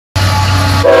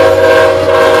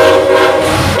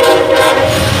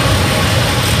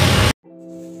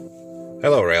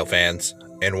fans,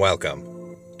 and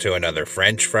welcome to another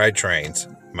French Fried Trains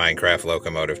Minecraft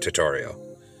Locomotive tutorial.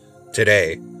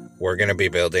 Today, we're going to be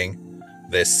building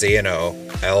this C&O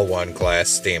L1 Class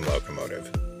steam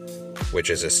locomotive, which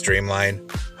is a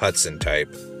streamlined Hudson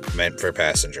type meant for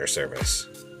passenger service,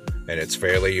 and it's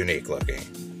fairly unique looking.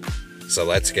 So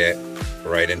let's get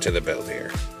right into the build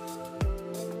here.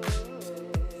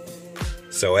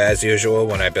 So as usual,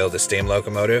 when I build a steam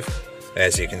locomotive,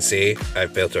 as you can see,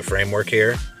 I've built a framework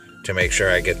here to make sure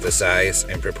I get the size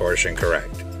and proportion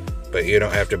correct. But you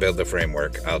don't have to build the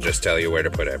framework, I'll just tell you where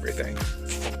to put everything.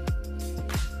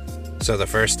 So the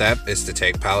first step is to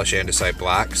take polished andesite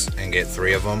blocks and get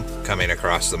 3 of them coming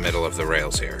across the middle of the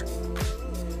rails here.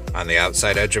 On the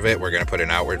outside edge of it, we're going to put an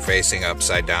outward facing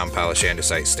upside down polished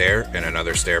andesite stair and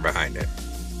another stair behind it.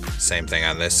 Same thing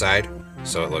on this side,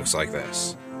 so it looks like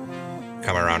this.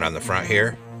 Come around on the front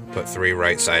here, put 3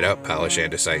 right side up polished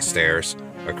andesite stairs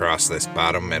across this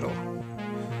bottom middle,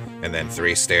 and then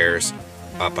 3 stairs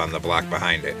up on the block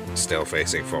behind it, still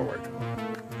facing forward.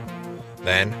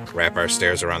 Then wrap our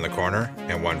stairs around the corner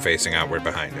and 1 facing outward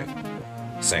behind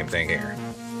it. Same thing here.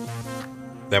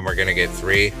 Then we're going to get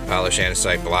 3 polished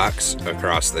andesite blocks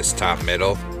across this top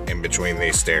middle in between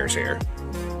these stairs here.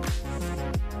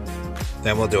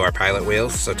 Then we'll do our pilot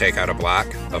wheels, so take out a block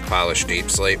of polished deep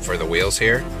slate for the wheels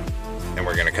here, and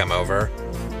we're going to come over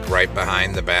right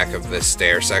behind the back of this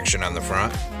stair section on the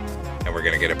front, and we're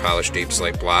going to get a polished deep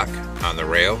slate block on the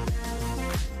rail,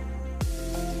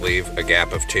 leave a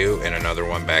gap of 2 and another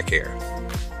one back here.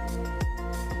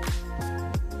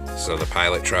 So the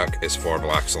pilot truck is 4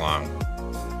 blocks long.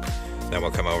 Then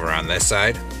we'll come over on this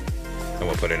side, and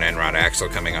we'll put an end rod axle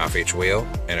coming off each wheel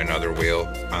and another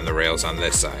wheel on the rails on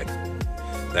this side.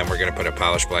 Then we're going to put a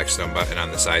polished black stone button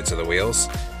on the sides of the wheels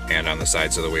and on the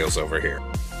sides of the wheels over here.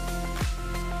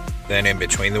 Then in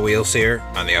between the wheels here,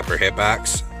 on the upper hip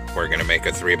box, we're going to make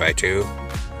a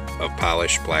 3x2 of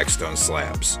polished black stone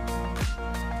slabs.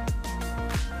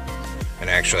 And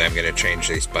actually I'm going to change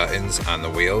these buttons on the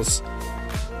wheels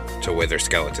to wither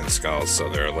skeleton skulls, so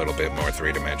they're a little bit more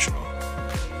 3-dimensional.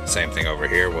 Same thing over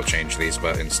here, we'll change these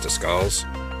buttons to skulls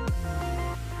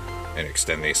and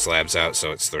extend these slabs out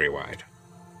so it's 3 wide.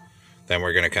 Then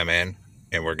we're going to come in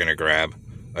and we're going to grab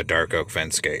a dark oak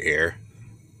fence gate here,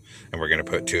 and we're going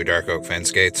to put 2 dark oak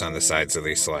fence gates on the sides of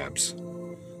these slabs.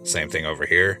 Same thing over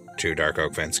here, 2 dark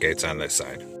oak fence gates on this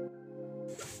side.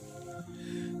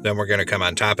 Then we're going to come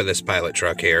on top of this pilot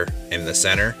truck here in the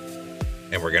center,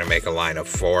 and we're going to make a line of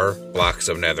 4 blocks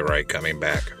of netherite coming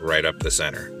back right up the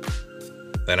center.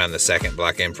 Then on the second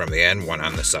block in from the end, 1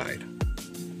 on the side.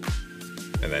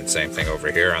 And then same thing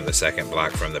over here on the second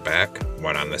block from the back,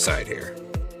 1 on the side here.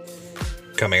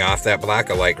 Coming off that block,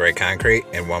 a light gray concrete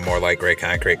and 1 more light gray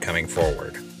concrete coming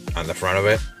forward. On the front of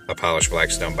it, a polished black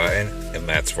stone button, and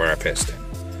that's for our piston.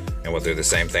 And we'll do the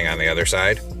same thing on the other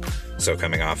side. So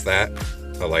coming off that,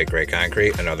 a light gray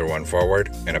concrete, another 1 forward,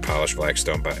 and a polished black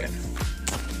stone button.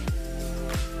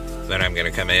 Then I'm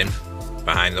going to come in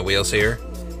behind the wheels here,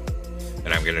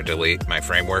 and I'm going to delete my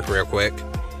framework real quick.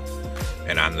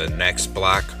 And on the next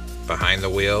block behind the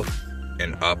wheel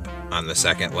and up on the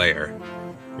second layer,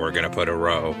 we're going to put a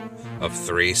row of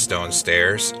 3 stone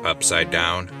stairs upside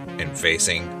down and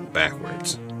facing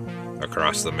backwards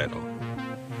across the middle.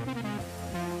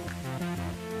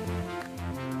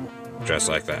 Just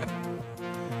like that.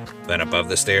 Then above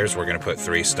the stairs, we're going to put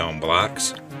 3 stone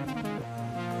blocks.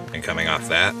 And coming off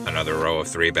that, another row of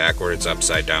 3 backwards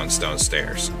upside down stone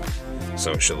stairs.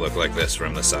 So it should look like this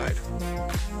from the side.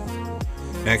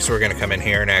 Next, we're going to come in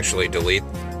here and actually delete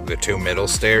the 2 middle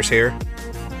stairs here.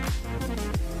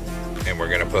 And we're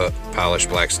going to put polished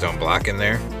black stone block in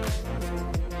there.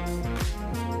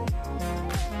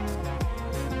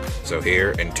 So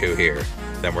here and 2 here.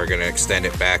 Then we're going to extend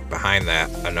it back behind that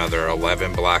another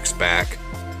 11 blocks back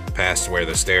past where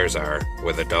the stairs are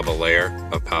with a double layer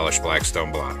of polished black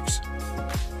stone blocks.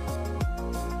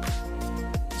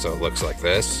 So it looks like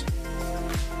this.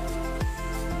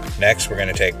 Next, we're going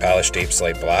to take polished deep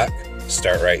slate block,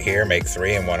 start right here, make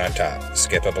 3 and 1 on top,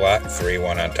 skip a block, 3,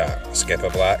 1 on top, skip a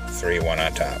block, 3, 1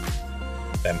 on top.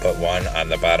 Then put 1 on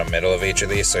the bottom middle of each of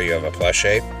these so you have a plus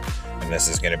shape, and this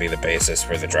is going to be the basis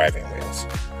for the driving wheels.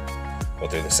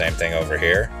 We'll do the same thing over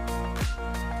here.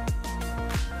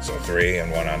 So 3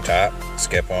 and 1 on top,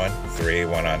 skip 1, 3,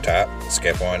 1 on top,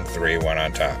 skip 1, 3, 1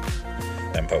 on top.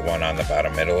 Then put 1 on the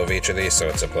bottom middle of each of these so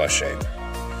it's a plus shape.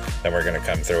 Then we're going to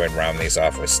come through and round these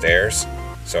off with stairs.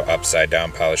 So upside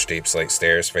down polished deep slate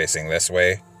stairs facing this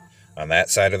way on that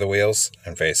side of the wheels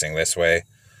and facing this way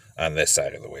on this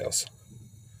side of the wheels.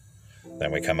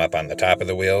 Then we come up on the top of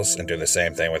the wheels and do the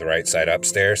same thing with right side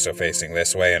upstairs, so facing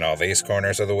this way in all these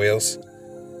corners of the wheels,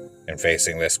 and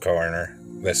facing this corner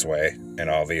this way in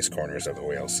all these corners of the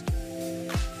wheels.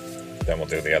 Then we'll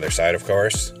do the other side, of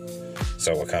course.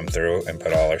 So we'll come through and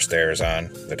put all our stairs on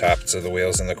the tops of the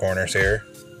wheels in the corners here,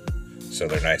 so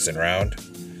they're nice and round,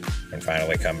 and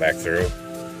finally come back through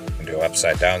and do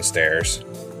upside down stairs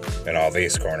in all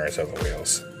these corners of the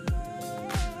wheels.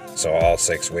 So all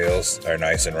 6 wheels are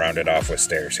nice and rounded off with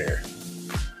stairs here.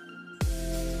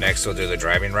 Next we'll do the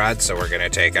driving rod, so we're going to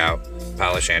take out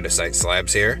polish andesite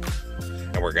slabs here,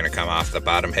 and we're going to come off the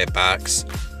bottom hip box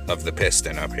of the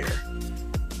piston up here.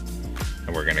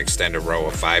 And we're going to extend a row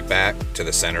of 5 back to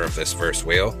the center of this first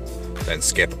wheel, then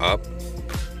skip up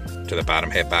to the bottom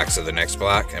hip box of the next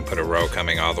block and put a row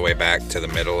coming all the way back to the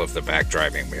middle of the back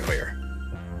driving wheel here.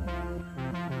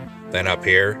 Then up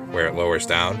here, where it lowers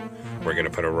down, we're going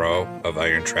to put a row of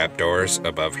iron trap doors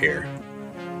above here,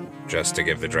 just to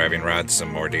give the driving rod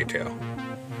some more detail.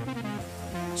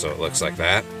 So it looks like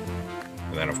that.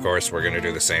 And then of course we're going to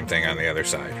do the same thing on the other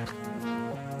side.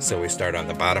 So we start on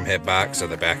the bottom hip box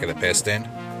of the back of the piston,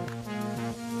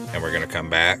 and we're going to come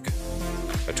back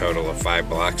a total of 5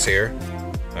 blocks here.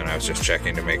 And I was just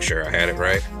checking to make sure I had it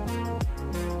right.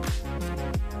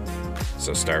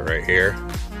 So start right here,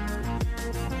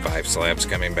 5 slabs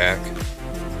coming back,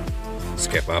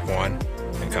 skip up 1,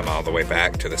 and come all the way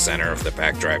back to the center of the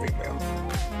back driving wheel.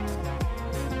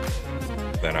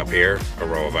 Then up here, a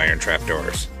row of iron trap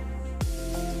doors.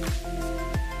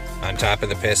 On top of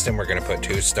the piston, we're going to put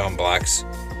 2 stone blocks.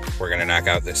 We're going to knock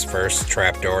out this first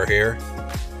trap door here,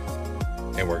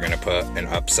 and we're going to put an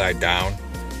upside down,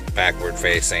 backward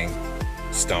facing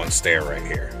stone stair right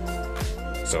here.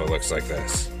 So it looks like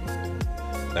this.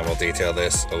 Then we'll detail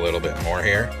this a little bit more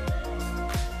here.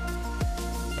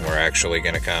 And we're actually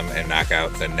going to come and knock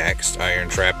out the next iron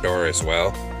trap door as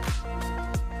well,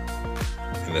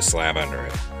 and the slab under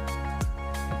it.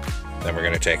 Then we're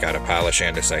going to take out a polish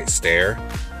andesite stair,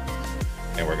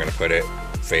 and we're going to put it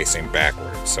facing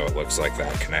backwards so it looks like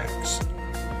that connects.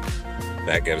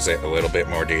 That gives it a little bit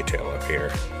more detail up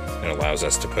here and allows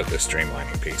us to put the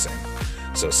streamlining piece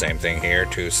in. So same thing here,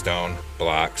 2 stone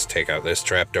blocks, take out this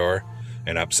trapdoor,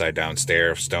 an upside down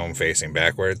stair of stone facing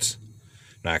backwards,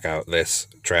 knock out this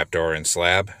trapdoor and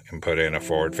slab, and put in a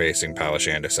forward facing polish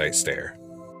andesite stair.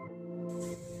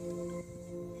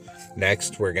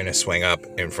 Next we're going to swing up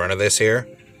in front of this here,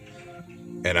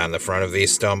 and on the front of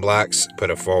these stone blocks put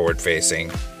a forward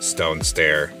facing stone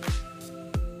stair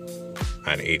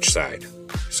on each side.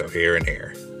 So here and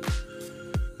here.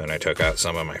 Then I took out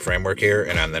some of my framework here,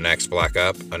 and on the next block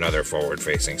up, another forward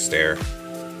facing stair,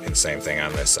 and same thing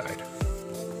on this side.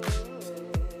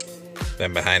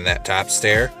 Then behind that top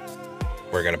stair,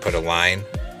 we're going to put a line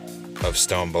of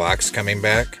stone blocks coming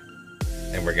back,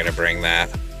 and we're going to bring that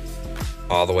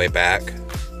all the way back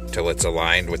till it's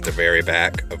aligned with the very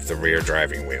back of the rear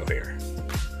driving wheel here.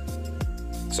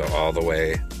 So all the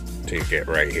way till you get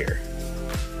right here.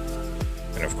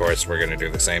 And of course we're going to do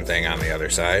the same thing on the other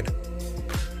side.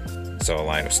 So a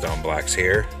line of stone blocks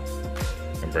here,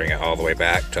 and bring it all the way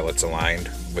back till it's aligned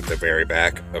with the very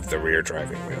back of the rear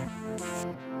driving wheel.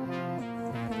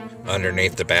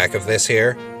 Underneath the back of this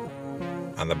here,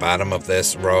 on the bottom of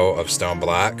this row of stone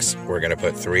blocks, we're going to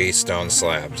put 3 stone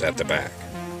slabs at the back.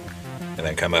 And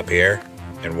then come up here,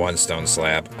 and 1 stone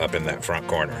slab up in that front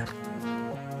corner.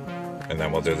 And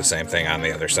then we'll do the same thing on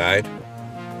the other side.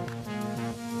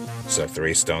 So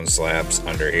 3 stone slabs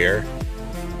under here,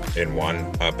 and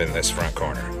 1 up in this front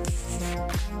corner.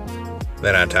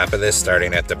 Then on top of this,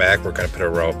 starting at the back, we're going to put a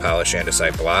row of polish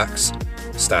andesite blocks,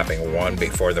 stopping 1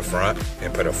 before the front,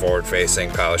 and put a forward-facing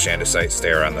polish andesite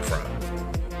stair on the front.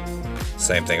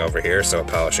 Same thing over here, so a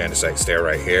polish andesite stair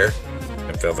right here,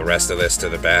 and fill the rest of this to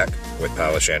the back with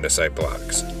polish andesite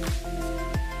blocks.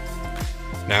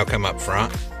 Now come up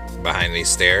front, behind these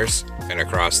stairs, and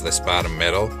across this bottom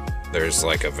middle, there's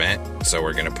like a vent, so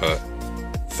we're going to put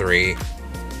 3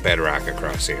 bedrock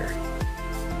across here.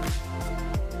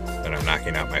 Then I'm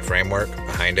knocking out my framework.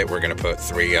 Behind it, we're going to put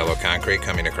 3 yellow concrete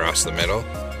coming across the middle,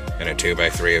 and a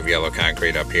 2x3 of yellow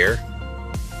concrete up here.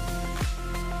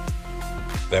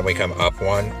 Then we come up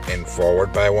 1 and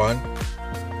forward by 1,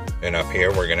 and up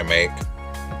here we're going to make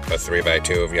a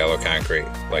 3x2 of yellow concrete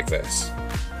like this.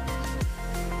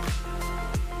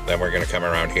 Then we're going to come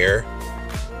around here,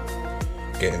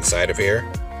 get inside of here,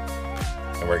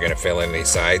 and we're going to fill in these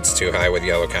sides too high with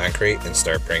yellow concrete and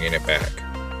start bringing it back.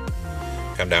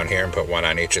 Come down here and put 1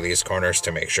 on each of these corners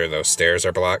to make sure those stairs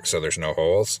are blocked so there's no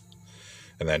holes.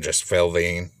 And then just fill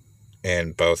in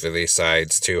both of these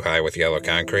sides too high with yellow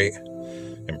concrete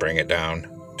and bring it down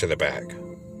to the back.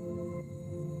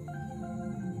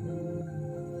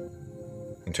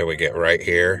 until we get right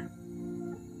here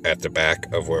at the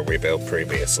back of where we built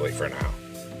previously for now.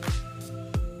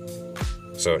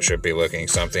 So it should be looking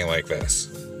something like this.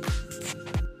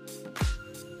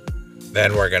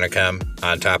 Then we're going to come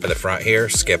on top of the front here,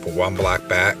 skip 1 block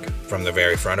back from the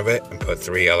very front of it, and put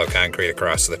 3 yellow concrete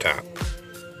across the top.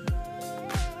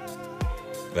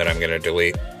 Then I'm going to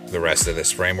delete the rest of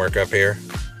this framework up here.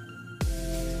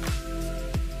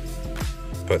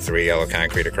 Put 3 yellow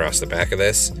concrete across the back of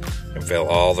this, and fill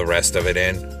all the rest of it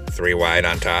in 3 wide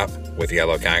on top with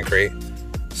yellow concrete,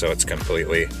 so it's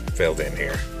completely filled in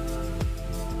here.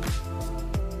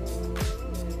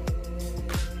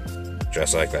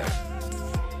 Just like that.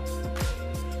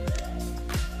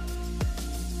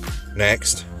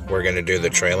 Next, we're going to do the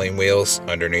trailing wheels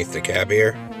underneath the cab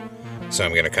here. So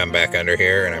I'm going to come back under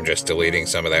here, and I'm just deleting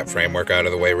some of that framework out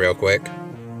of the way real quick.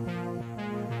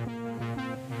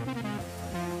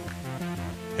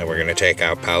 And we're going to take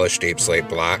out polished deep slate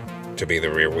block to be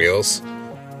the rear wheels.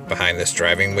 Behind this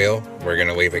driving wheel, we're going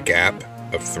to leave a gap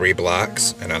of 3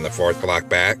 blocks, and on the 4th block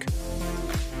back,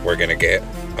 we're going to get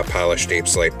a polished deep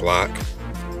slate block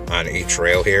on each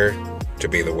rail here to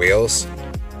be the wheels,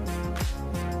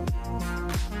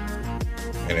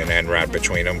 and an end rod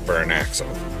between them for an axle.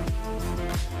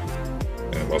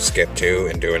 And we'll skip 2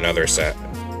 and do another set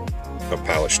of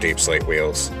polished deep slate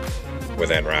wheels with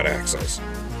end rod axles.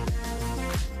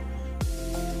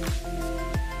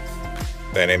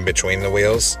 Then in between the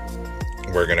wheels,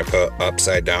 we're going to put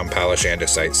upside down polish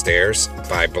andesite stairs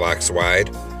 5 blocks wide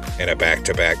in a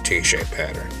back-to-back T-shaped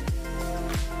pattern.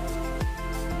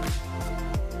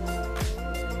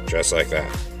 Just like that.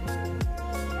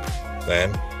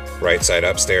 Then, right side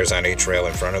upstairs on each rail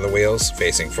in front of the wheels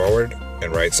facing forward,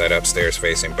 and right side upstairs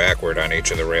facing backward on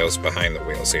each of the rails behind the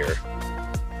wheels here.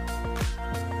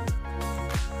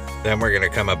 Then we're going to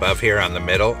come above here on the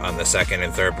middle on the 2nd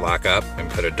and 3rd block up and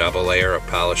put a double layer of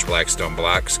polished blackstone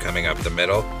blocks coming up the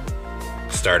middle,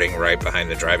 starting right behind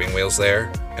the driving wheels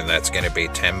there, and that's going to be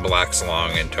 10 blocks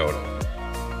long in total.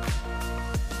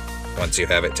 Once you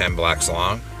have it 10 blocks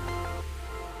long,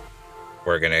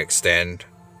 we're going to extend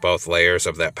both layers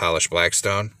of that polished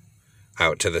blackstone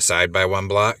out to the side by 1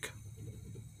 block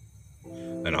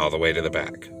and all the way to the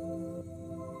back.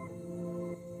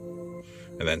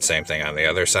 And then same thing on the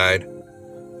other side.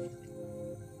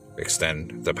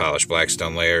 Extend the polished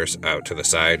blackstone layers out to the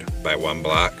side by 1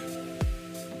 block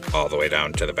all the way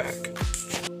down to the back.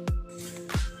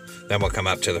 Then we'll come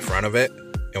up to the front of it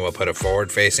and we'll put a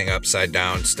forward facing upside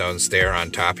down stone stair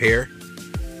on top here.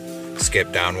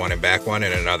 Skip down 1 and back 1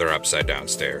 and another upside down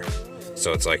stair.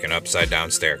 So it's like an upside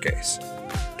down staircase.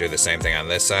 Do the same thing on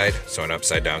this side, so an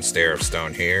upside down stair of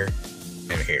stone here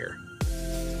and here.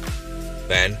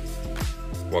 Then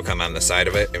we'll come on the side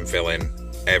of it and fill in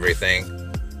everything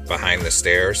behind the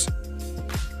stairs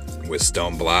with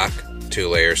stone block, 2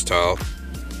 layers tall,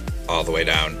 all the way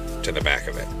down to the back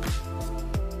of it.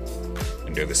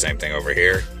 And do the same thing over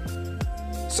here.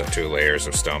 So 2 layers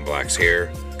of stone blocks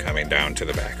here coming down to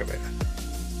the back of it.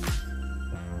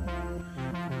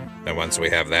 Then once we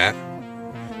have that,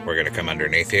 we're going to come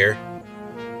underneath here,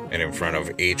 and in front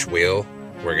of each wheel,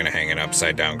 we're going to hang an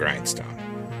upside down grindstone.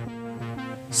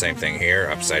 Same thing here,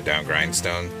 upside down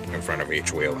grindstone in front of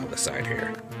each wheel on the side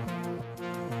here.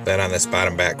 Then on this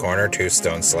bottom back corner, 2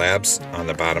 stone slabs on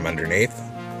the bottom underneath,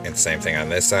 and same thing on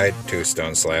this side, 2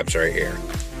 stone slabs right here.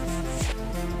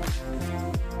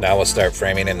 Now we'll start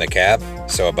framing in the cab.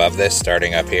 So above this,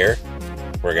 starting up here,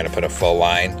 we're going to put a full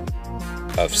line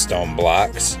of stone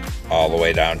blocks all the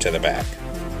way down to the back.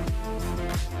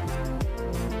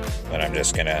 Then I'm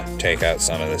just going to take out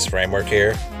some of this framework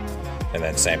here, and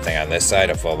then same thing on this side,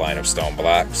 a full line of stone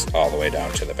blocks all the way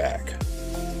down to the back.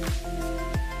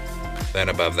 Then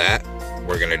above that,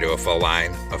 we're going to do a full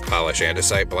line of polished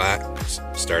andesite blocks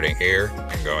starting here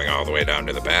and going all the way down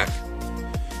to the back.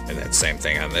 And then same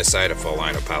thing on this side, a full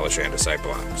line of polished andesite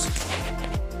blocks.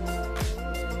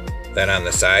 Then on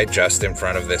the side, just in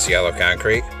front of this yellow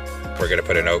concrete, we're going to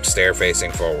put an oak stair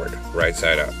facing forward, right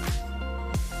side up.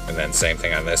 And then same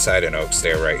thing on this side, an oak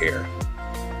stair right here.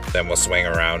 Then we'll swing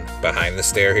around behind the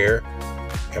stair here,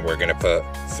 and we're going to put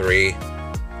 3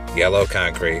 yellow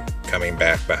concrete coming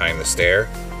back behind the stair,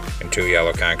 and 2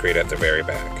 yellow concrete at the very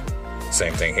back.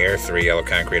 Same thing here, 3 yellow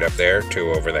concrete up there,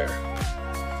 2 over there.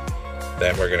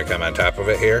 Then we're going to come on top of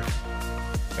it here,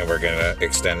 and we're going to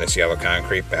extend this yellow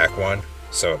concrete back 1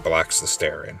 so it blocks the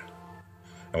stair in.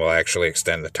 And we'll actually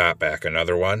extend the top back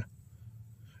another 1,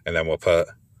 and then we'll put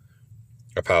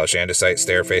a polished andesite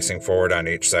stair facing forward on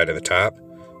each side of the top,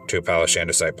 2 polished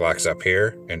andesite blocks up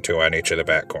here, and 2 on each of the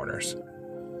back corners.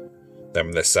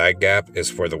 Then this side gap is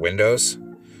for the windows,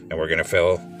 And we're going to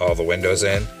fill all the windows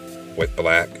in with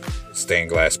black stained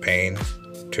glass pane,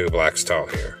 2 blocks tall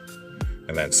here.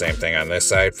 And then same thing on this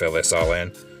side, fill this all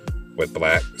in with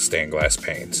black stained glass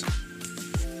panes.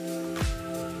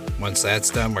 Once that's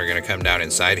done, we're going to come down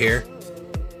inside here,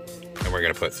 and we're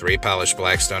going to put 3 polished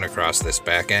blackstone across this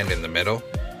back end in the middle.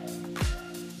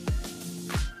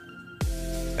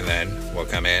 And then we'll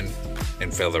come in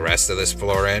and fill the rest of this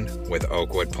floor in with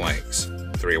oak wood planks,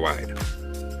 3 wide.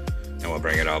 And we'll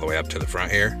bring it all the way up to the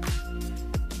front here.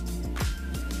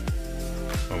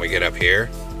 When we get up here,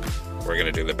 we're going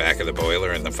to do the back of the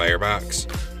boiler and the firebox.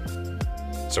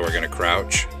 So we're going to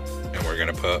crouch, and we're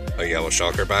going to put a yellow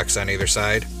shulker box on either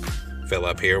side, fill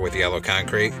up here with yellow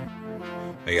concrete,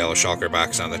 a yellow shulker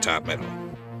box on the top middle.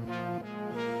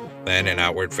 Then an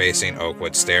outward facing oak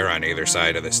wood stair on either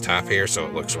side of this top here so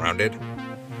it looks rounded.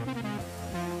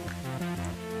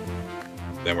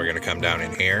 Then we're going to come down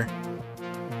in here,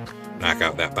 knock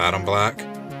out that bottom block,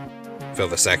 fill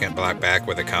the second block back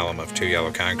with a column of 2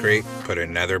 yellow concrete, put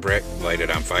in nether brick, light it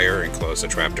on fire, and close the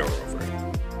trapdoor over it.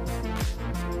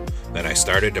 Then I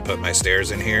started to put my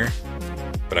stairs in here,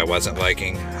 but I wasn't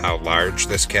liking how large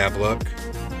this cab looked.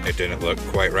 It didn't look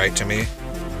quite right to me,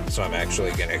 so I'm actually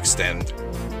going to extend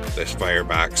this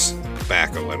firebox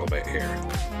back a little bit here.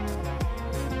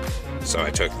 So I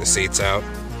took the seats out,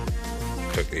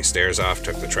 took these stairs off,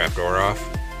 took the trapdoor off,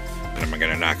 and I'm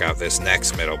going to knock out this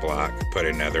next middle block, put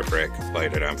in nether brick,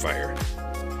 light it on fire.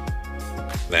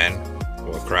 Then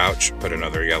we'll crouch, put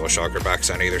another yellow shulker box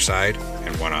on either side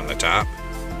and 1 on the top.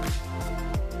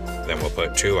 Then we'll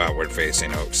put 2 outward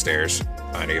facing oak stairs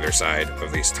on either side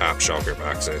of these top shulker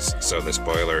boxes so this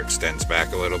boiler extends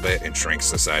back a little bit and shrinks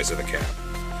the size of the cab.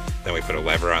 Then we put a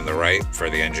lever on the right for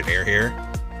the engineer here.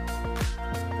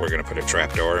 We're going to put a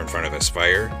trap door in front of this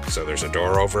fire so there's a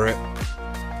door over it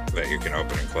that you can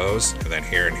open and close, and then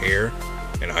here and here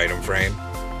an item frame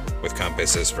with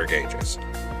compasses for gauges.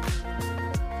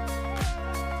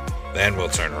 Then we'll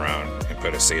turn around and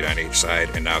put a seat on each side,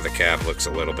 and now the cab looks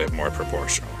a little bit more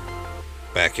proportional.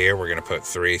 Back here we're going to put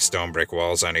 3 stone brick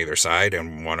walls on either side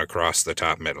and 1 across the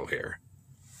top middle here.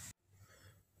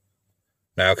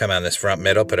 Now come on this front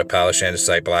middle, put a polished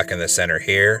andesite block in the center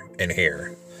here and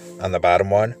here. On the bottom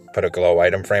one, put a glow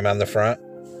item frame on the front.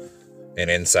 And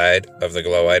inside of the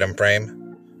glow item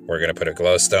frame, we're going to put a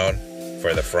glowstone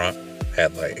for the front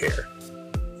headlight here.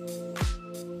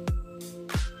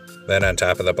 Then on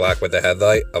top of the block with the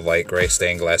headlight, a light gray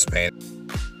stained glass pane.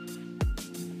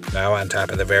 Now on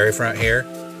top of the very front here,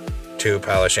 2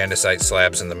 polished andesite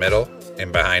slabs in the middle,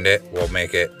 and behind it, we'll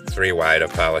make it 3 wide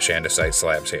of polished andesite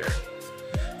slabs here.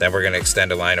 Then we're going to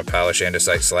extend a line of polished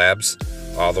andesite slabs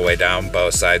all the way down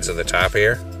both sides of the top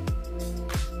here.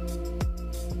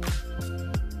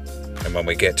 And when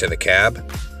we get to the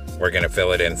cab, we're going to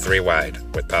fill it in 3 wide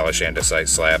with polished andesite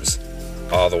slabs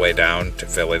all the way down to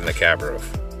fill in the cab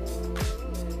roof.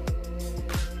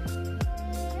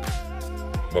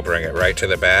 We'll bring it right to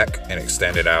the back and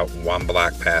extend it out 1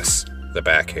 block past the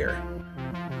back here.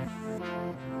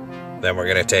 Then we're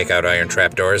going to take out iron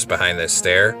trapdoors behind this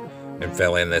stair and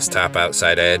fill in this top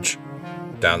outside edge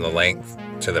down the length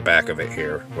to the back of it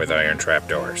here with iron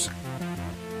trapdoors.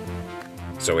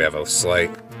 So we have a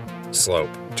slight slope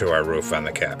to our roof on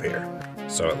the cab here.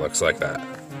 So it looks like that.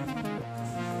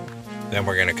 Then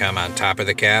we're going to come on top of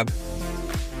the cab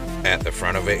at the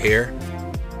front of it here,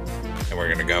 and we're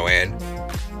going to go in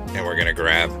and we're going to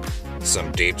grab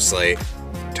some deep slate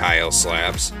tile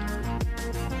slabs.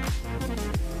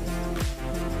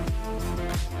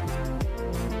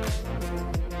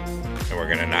 And we're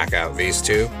going to knock out these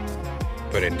 2,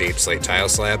 put in deep slate tile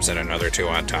slabs and another 2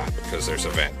 on top because there's a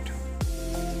vent.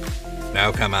 Now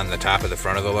come on the top of the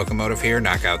front of the locomotive here,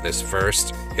 knock out this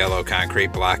first yellow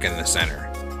concrete block in the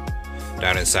center.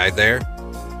 Down inside there,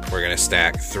 we're going to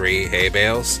stack 3 hay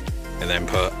bales and then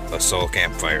put a soul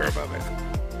campfire above it.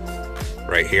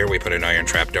 Right here we put an iron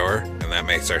trapdoor, and that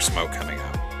makes our smoke coming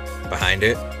out. Behind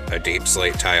it, a deep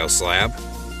slate tile slab.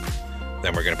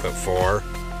 Then we're going to put 4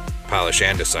 polished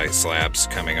andesite slabs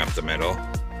coming up the middle.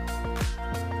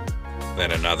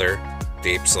 Then another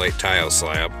deep slate tile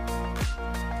slab.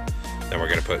 Then we're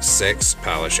going to put 6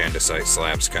 polished andesite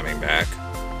slabs coming back.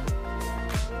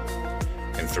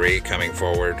 And 3 coming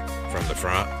forward from the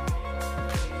front.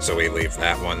 So we leave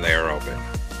that one there open.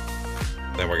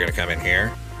 Then we're going to come in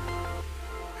here,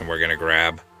 and we're going to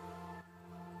grab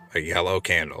a yellow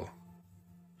candle.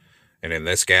 And in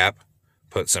this gap,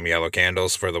 put some yellow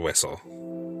candles for the whistle.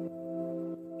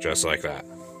 Just like that.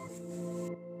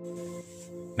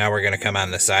 Now we're going to come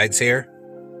on the sides here.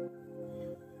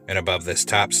 And above this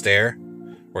top stair,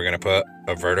 we're going to put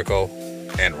a vertical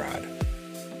end rod.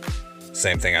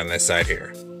 Same thing on this side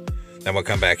here. Then we'll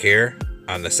come back here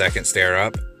on the second stair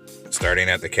up, starting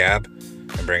at the cab,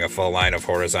 and bring a full line of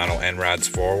horizontal end rods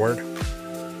forward.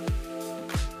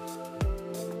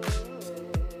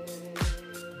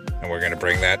 And we're going to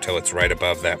bring that till it's right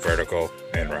above that vertical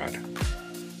end rod.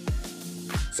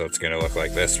 So it's going to look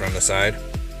like this from the side.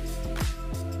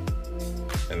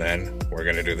 And then we're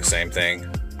going to do the same thing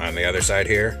on the other side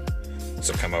here.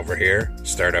 So come over here,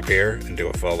 start up here, and do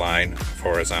a full line of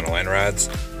horizontal end rods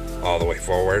all the way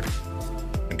forward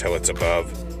until it's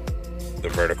above the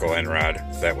vertical end rod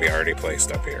that we already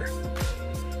placed up here.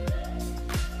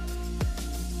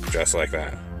 Just like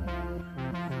that.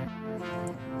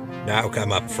 Now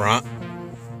come up front,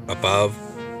 above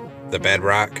the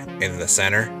bedrock in the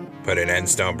center, put an end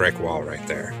stone brick wall right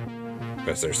there,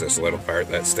 because there's this little part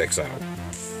that sticks out.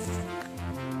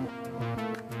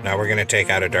 Now we're going to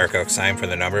take out a dark oak sign for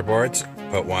the number boards,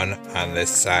 put one on this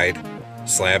side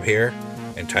slab here,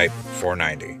 and type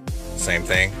 490. Same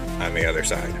thing on the other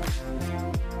side.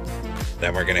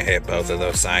 Then we're going to hit both of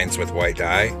those signs with white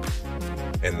dye,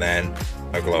 and then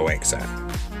a glow ink set.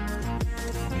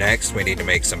 Next, we need to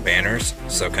make some banners,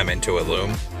 so come into a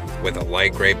loom with a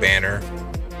light gray banner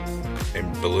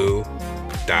in blue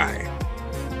dye.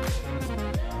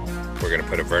 We're going to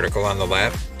put a vertical on the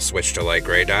left, switch to light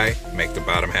gray dye, make the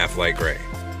bottom half light gray.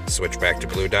 Switch back to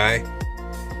blue dye,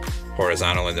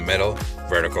 horizontal in the middle,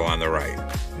 vertical on the right.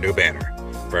 New banner.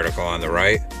 Vertical on the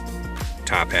right,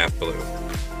 top half blue.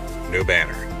 New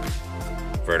banner.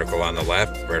 Vertical on the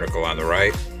left, vertical on the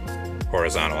right,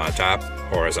 horizontal on top,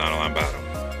 horizontal on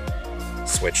bottom.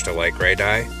 Switch to light gray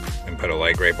dye and put a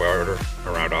light gray border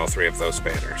around all three of those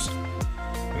banners.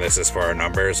 And this is for our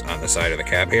numbers on the side of the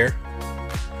cab here.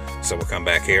 So we'll come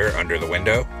back here under the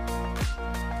window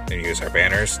and use our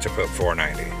banners to put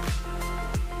 490.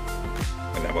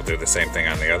 And then we'll do the same thing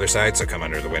on the other side, so come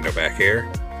under the window back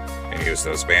here and use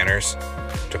those banners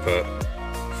to put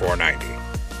 490.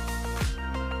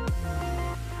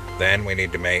 Then we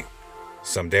need to make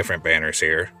some different banners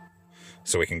here,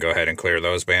 so we can go ahead and clear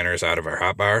those banners out of our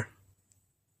hotbar.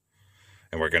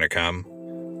 And we're going to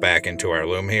come back into our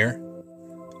loom here,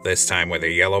 this time with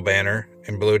a yellow banner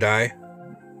in blue dye.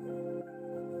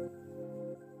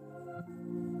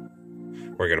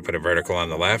 We're going to put a vertical on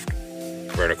the left,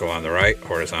 vertical on the right,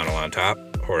 horizontal on top,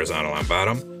 horizontal on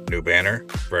bottom, new banner,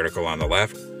 vertical on the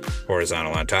left,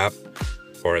 horizontal on top,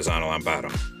 horizontal on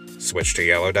bottom. Switch to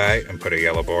yellow dye and put a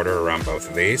yellow border around both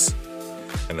of these.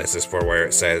 And this is for where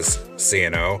it says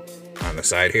C&O on the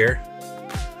side here.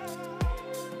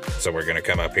 So we're going to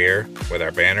come up here with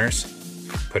our banners,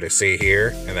 put a C here,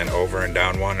 and then over and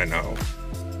down one, an O.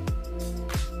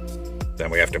 Then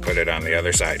we have to put it on the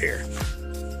other side here.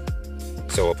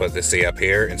 So we'll put the C up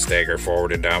here and stagger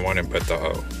forward and down one and put the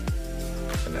O.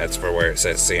 And that's for where it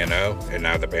says C&O, and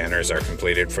now the banners are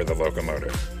completed for the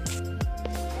locomotive.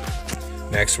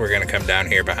 Next, we're going to come down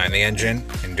here behind the engine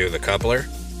and do the coupler.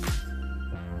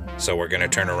 So we're going to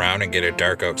turn around and get a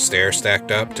dark oak stair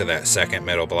stacked up to that second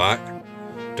middle block.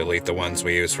 Delete the ones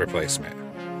we use for placement.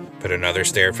 Put another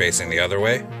stair facing the other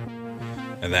way.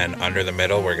 And then under the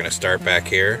middle, we're going to start back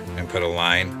here and put a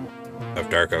line of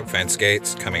dark oak fence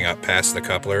gates coming up past the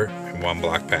coupler and one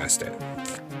block past it.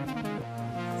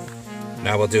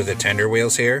 Now we'll do the tender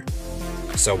wheels here.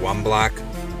 So one block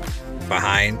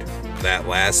behind that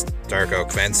last dark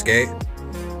oak fence gate,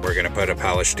 we're going to put a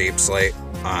polished deep slate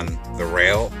on the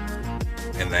rail,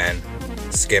 and then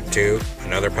skip to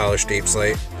another polished deep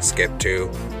slate, skip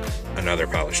to another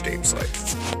polished deep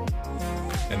slate.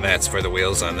 And that's for the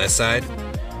wheels on this side.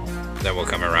 Then we'll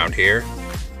come around here,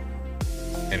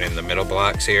 and in the middle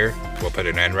blocks here, we'll put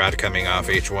an end rod coming off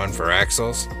each one for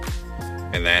axles,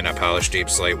 and then a polished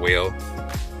deep slate wheel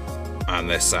on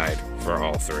this side for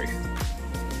all three.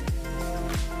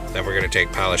 Then we're going to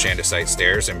take polish andesite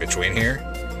stairs in between here,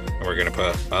 and we're going to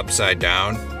put upside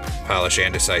down polish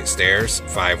andesite stairs,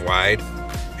 5 wide,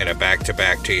 in a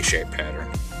back-to-back T-shape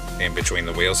pattern in between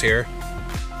the wheels here.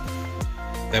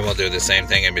 Then we'll do the same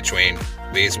thing in between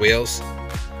these wheels.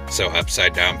 So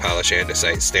upside down polish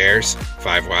andesite stairs,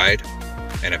 5 wide,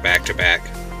 and a back-to-back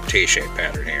T-shape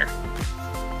pattern here.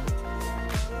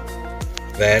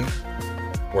 Then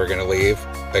we're going to leave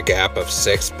a gap of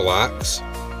 6 blocks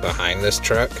behind this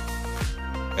truck,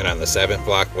 and on the 7th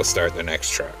block we'll start the next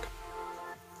truck.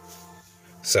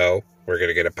 So we're going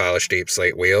to get a polished deep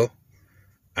slate wheel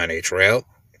on each rail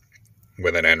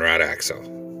with an end rod axle.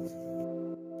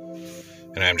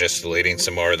 And I'm just deleting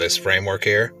some more of this framework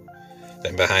here.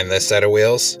 Then behind this set of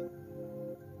wheels,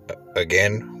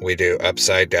 again, we do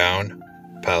upside down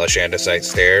polish andesite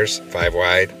stairs, 5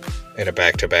 wide, in a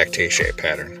back-to-back T-shape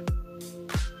pattern.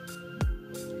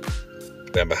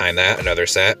 Then behind that, another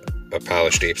set of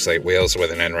polished deep slate wheels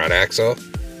with an end rod axle.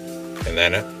 And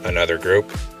then another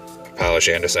group of polished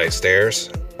andesite stairs,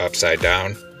 upside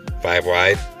down, 5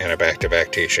 wide, and a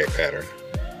back-to-back T-shape pattern.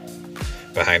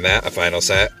 Behind that, a final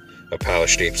set of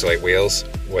polished deep slate wheels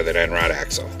with an end rod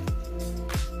axle.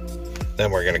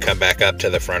 Then we're going to come back up to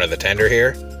the front of the tender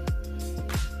here,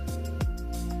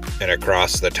 and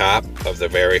across the top of the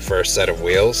very first set of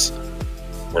wheels,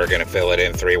 we're going to fill it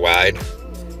in 3 wide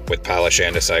with polished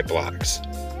andesite blocks.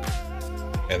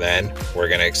 And then we're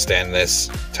going to extend this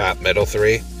top middle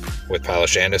 3 with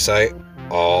polished andesite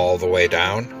all the way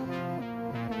down,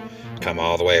 come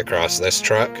all the way across this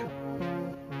truck,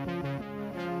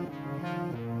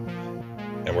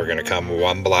 and we're going to come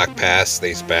 1 block past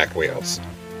these back wheels.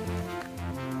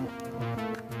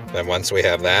 Then once we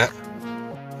have that,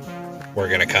 we're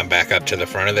going to come back up to the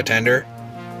front of the tender,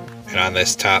 and on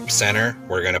this top center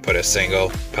we're going to put a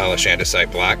single polished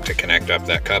andesite block to connect up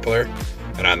that coupler,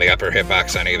 and on the upper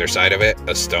hitbox on either side of it,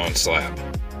 a stone slab.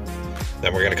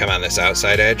 Then we're going to come on this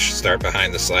outside edge, start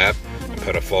behind the slab, and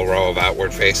put a full row of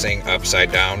outward facing,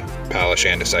 upside down, polished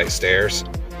andesite stairs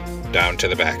down to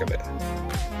the back of it.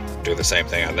 Do the same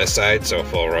thing on this side, so a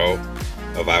full row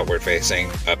of outward facing,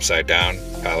 upside down,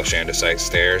 polished andesite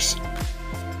stairs,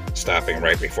 stopping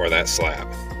right before that slab.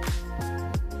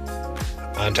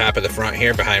 On top of the front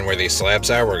here, behind where these slabs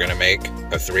are, we're going to make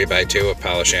a 3x2 of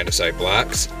polished andesite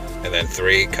blocks, and then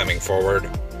 3 coming forward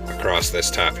across this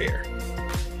top here.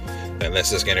 And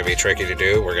this is going to be tricky to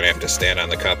do. We're going to have to stand on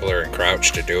the coupler and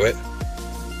crouch to do it.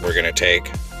 We're going to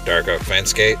take dark oak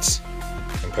fence gates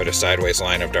and put a sideways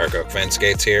line of dark oak fence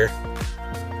gates here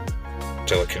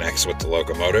until it connects with the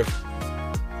locomotive.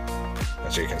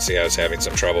 As you can see, I was having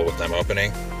some trouble with them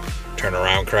opening. Turn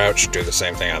around, crouch, do the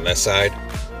same thing on this side.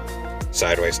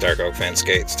 Sideways dark oak fence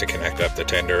gates to connect up the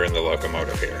tender and the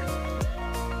locomotive here.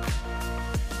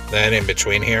 Then in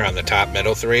between here on the top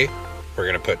middle 3, we're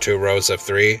going to put 2 rows of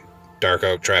 3 dark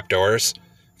oak trapdoors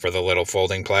for the little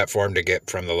folding platform to get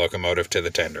from the locomotive to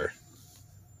the tender.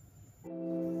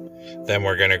 Then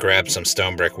we're going to grab some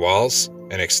stone brick walls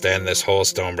and extend this whole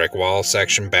stone brick wall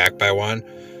section back by 1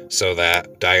 so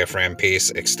that diaphragm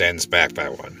piece extends back by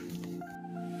 1.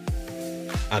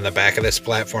 On the back of this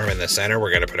platform in the center, we're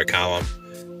going to put a column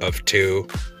of 2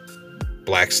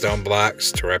 black stone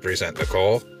blocks to represent the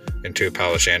coal and 2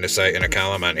 polished andesite in a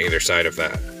column on either side of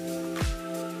that.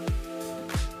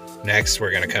 Next, we're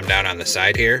going to come down on the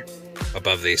side here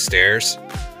above these stairs,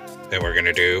 and we're going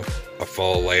to do a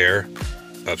full layer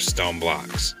of stone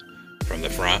blocks from the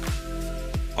front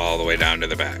all the way down to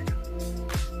the back.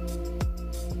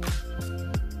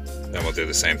 Then we'll do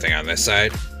the same thing on this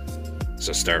side.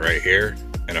 So start right here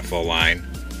and a full line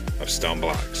of stone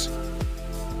blocks.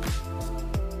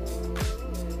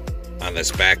 On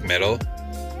this back middle,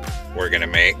 we're going to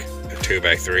make a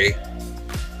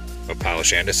 2x3 of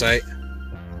polished andesite,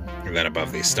 and then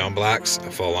above these stone blocks,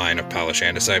 a full line of polished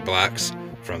andesite blocks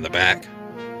from the back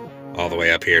all the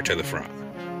way up here to the front.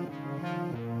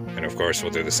 And of course,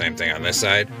 we'll do the same thing on this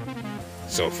side,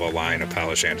 so a full line of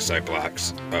polished andesite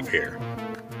blocks up here.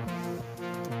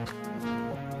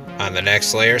 On the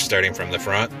next layer, starting from the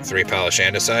front, 3 polished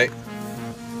andesite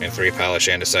and 3 polished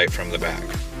andesite from the back.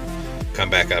 Come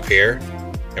back up here,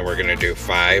 and we're going to do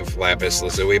 5 lapis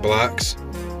lazuli blocks,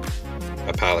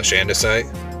 a polished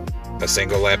andesite, a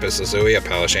single lapis lazuli, a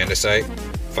polished andesite,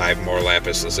 5 more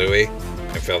lapis lazuli,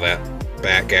 and fill that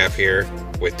back gap here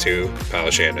with 2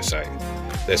 polished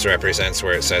andesite. This represents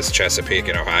where it says Chesapeake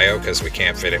in Ohio because we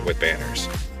can't fit it with banners.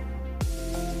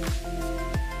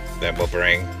 Then we'll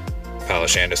bring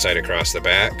polished andesite across the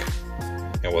back,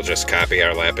 and we'll just copy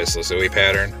our lapis lazuli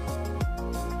pattern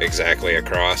exactly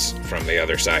across from the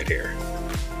other side here.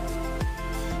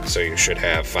 So you should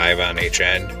have 5 on each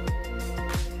end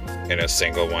and a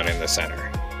single one in the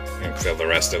center, and fill the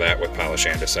rest of that with polished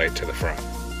andesite to the front.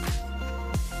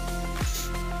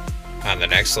 On the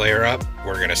next layer up,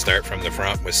 we're going to start from the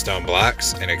front with stone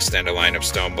blocks and extend a line of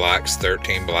stone blocks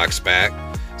 13 blocks back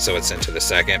so it's into the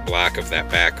second block of that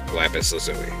back lapis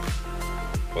lazuli.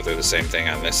 We'll do the same thing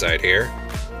on this side here.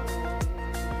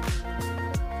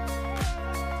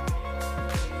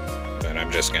 Then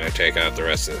I'm just going to take out the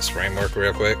rest of this framework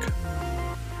real quick.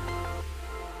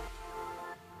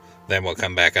 Then we'll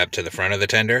come back up to the front of the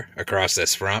tender, across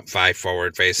this front, 5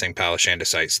 forward-facing polished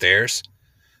andesite stairs,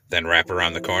 then wrap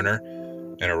around the corner,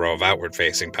 and a row of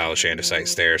outward-facing polished andesite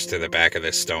stairs to the back of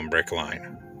this stone brick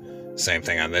line. Same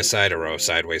thing on this side, a row of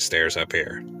sideways stairs up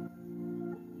here.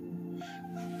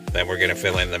 Then we're going to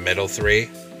fill in the middle 3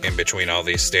 in between all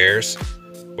these stairs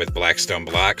with black stone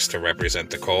blocks to represent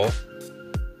the coal.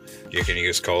 You can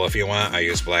use coal if you want. I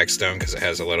use blackstone because it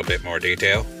has a little bit more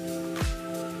detail.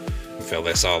 Fill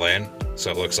this all in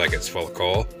so it looks like it's full of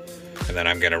coal. And then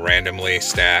I'm going to randomly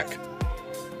stack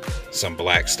some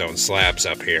blackstone slabs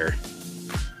up here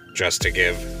just to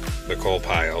give the coal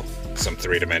pile some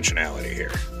three-dimensionality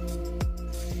here.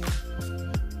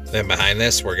 Then behind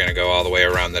this, we're going to go all the way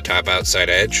around the top outside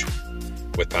edge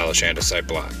with polished andesite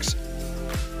blocks.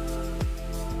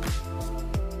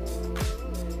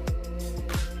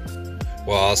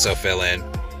 We'll also fill in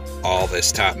all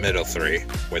this top middle three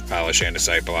with polished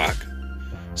andesite block,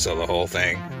 so the whole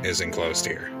thing is enclosed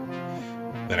here.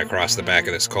 Then across the back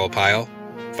of this coal pile,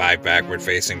 5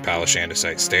 backward-facing polished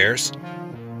andesite stairs,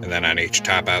 and then on each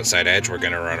top outside edge, we're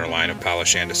going to run a line of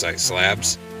polished andesite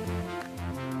slabs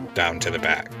down to the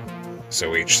back,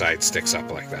 so each side sticks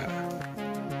up like that.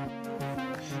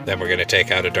 Then we're going to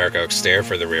take out a dark oak stair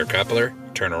for the rear coupler,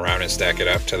 turn around and stack it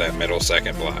up to that middle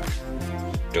second block.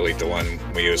 Delete the one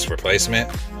we used for placement,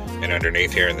 and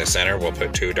underneath here in the center we'll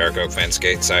put 2 dark oak fence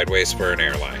gates sideways for an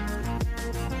airline.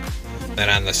 Then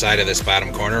on the side of this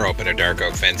bottom corner, open a dark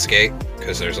oak fence gate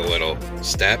because there's a little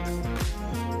step,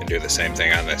 and do the same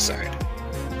thing on this side.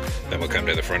 Then we'll come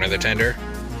to the front of the tender,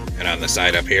 and on the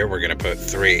side up here we're going to put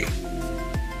 3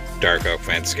 dark oak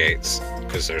fence gates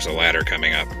because there's a ladder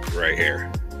coming up right here.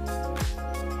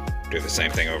 Do the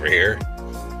same thing over here,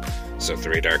 so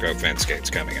 3 dark oak fence gates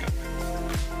coming up.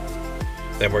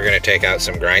 Then we're going to take out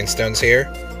some grindstones here,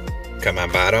 come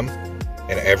on bottom,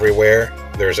 and everywhere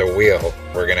there's a wheel,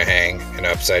 we're going to hang an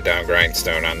upside down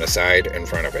grindstone on the side in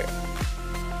front of it.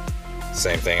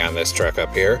 Same thing on this truck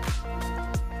up here.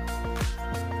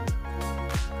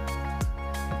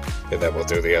 And then we'll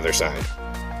do the other side.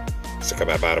 So come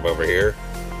on bottom over here,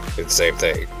 do the same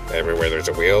thing. Everywhere there's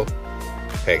a wheel,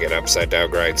 hang an upside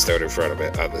down grindstone in front of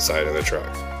it on the side of the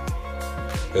truck.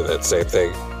 And then same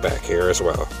thing back here as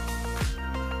well.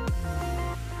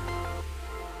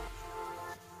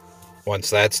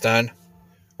 Once that's done,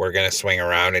 we're going to swing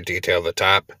around and detail the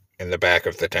top and the back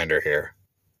of the tender here.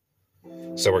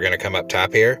 So we're going to come up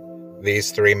top here.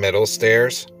 These 3 middle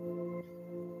stairs,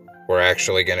 we're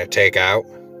actually going to take out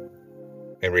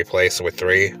and replace with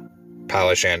 3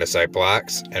 polished andesite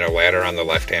blocks and a ladder on the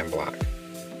left-hand block.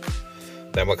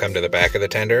 Then we'll come to the back of the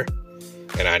tender,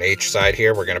 and on each side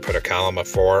here, we're going to put a column of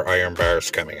 4 iron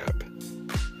bars coming up.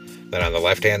 Then on the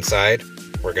left-hand side,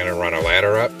 we're going to run a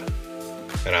ladder up,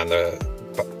 and on the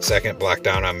second block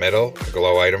down on middle, a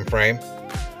glow item frame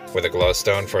with a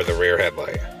glowstone for the rear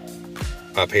headlight.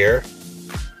 Up here,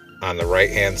 on the right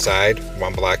hand side,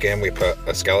 1 block in, we put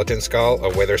a skeleton skull,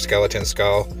 a wither skeleton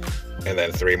skull, and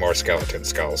then 3 more skeleton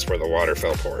skulls for the water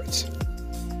fill ports.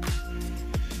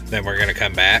 Then we're going to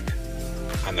come back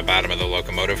on the bottom of the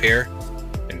locomotive here,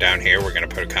 and down here we're going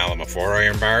to put a column of 4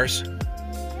 iron bars,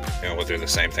 and we'll do the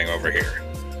same thing over here.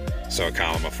 So a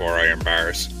column of 4 iron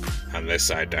bars on this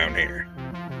side down here.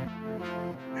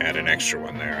 Add an extra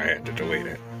one there, I had to delete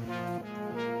it.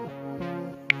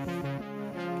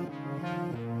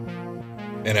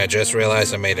 And I just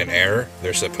realized I made an error.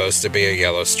 There's supposed to be a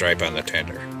yellow stripe on the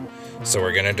tender. So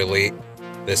we're going to delete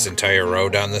this entire row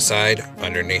down the side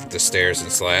underneath the stairs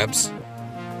and slabs.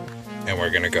 And we're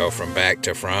going to go from back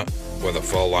to front with a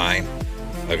full line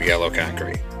of yellow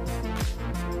concrete.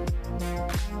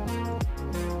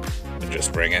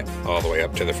 Just bring it all the way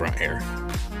up to the front here.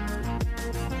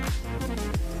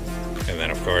 And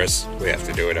then of course we have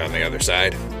to do it on the other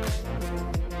side.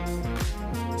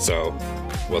 So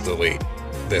we'll delete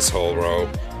this whole row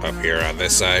up here on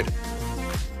this side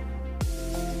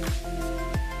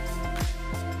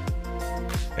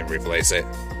and replace it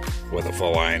with a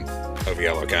full line of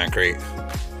yellow concrete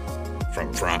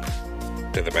from front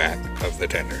to the back of the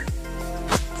tender.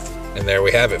 And there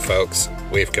we have it, folks.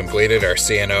 We've completed our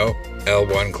C&O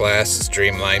L1 Class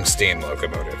streamlined steam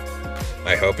locomotive.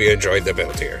 I hope you enjoyed the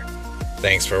build here.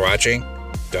 Thanks for watching.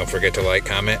 Don't forget to like,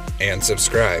 comment, and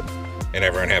subscribe. And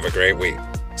everyone have a great week.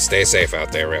 Stay safe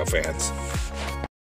out there, rail fans.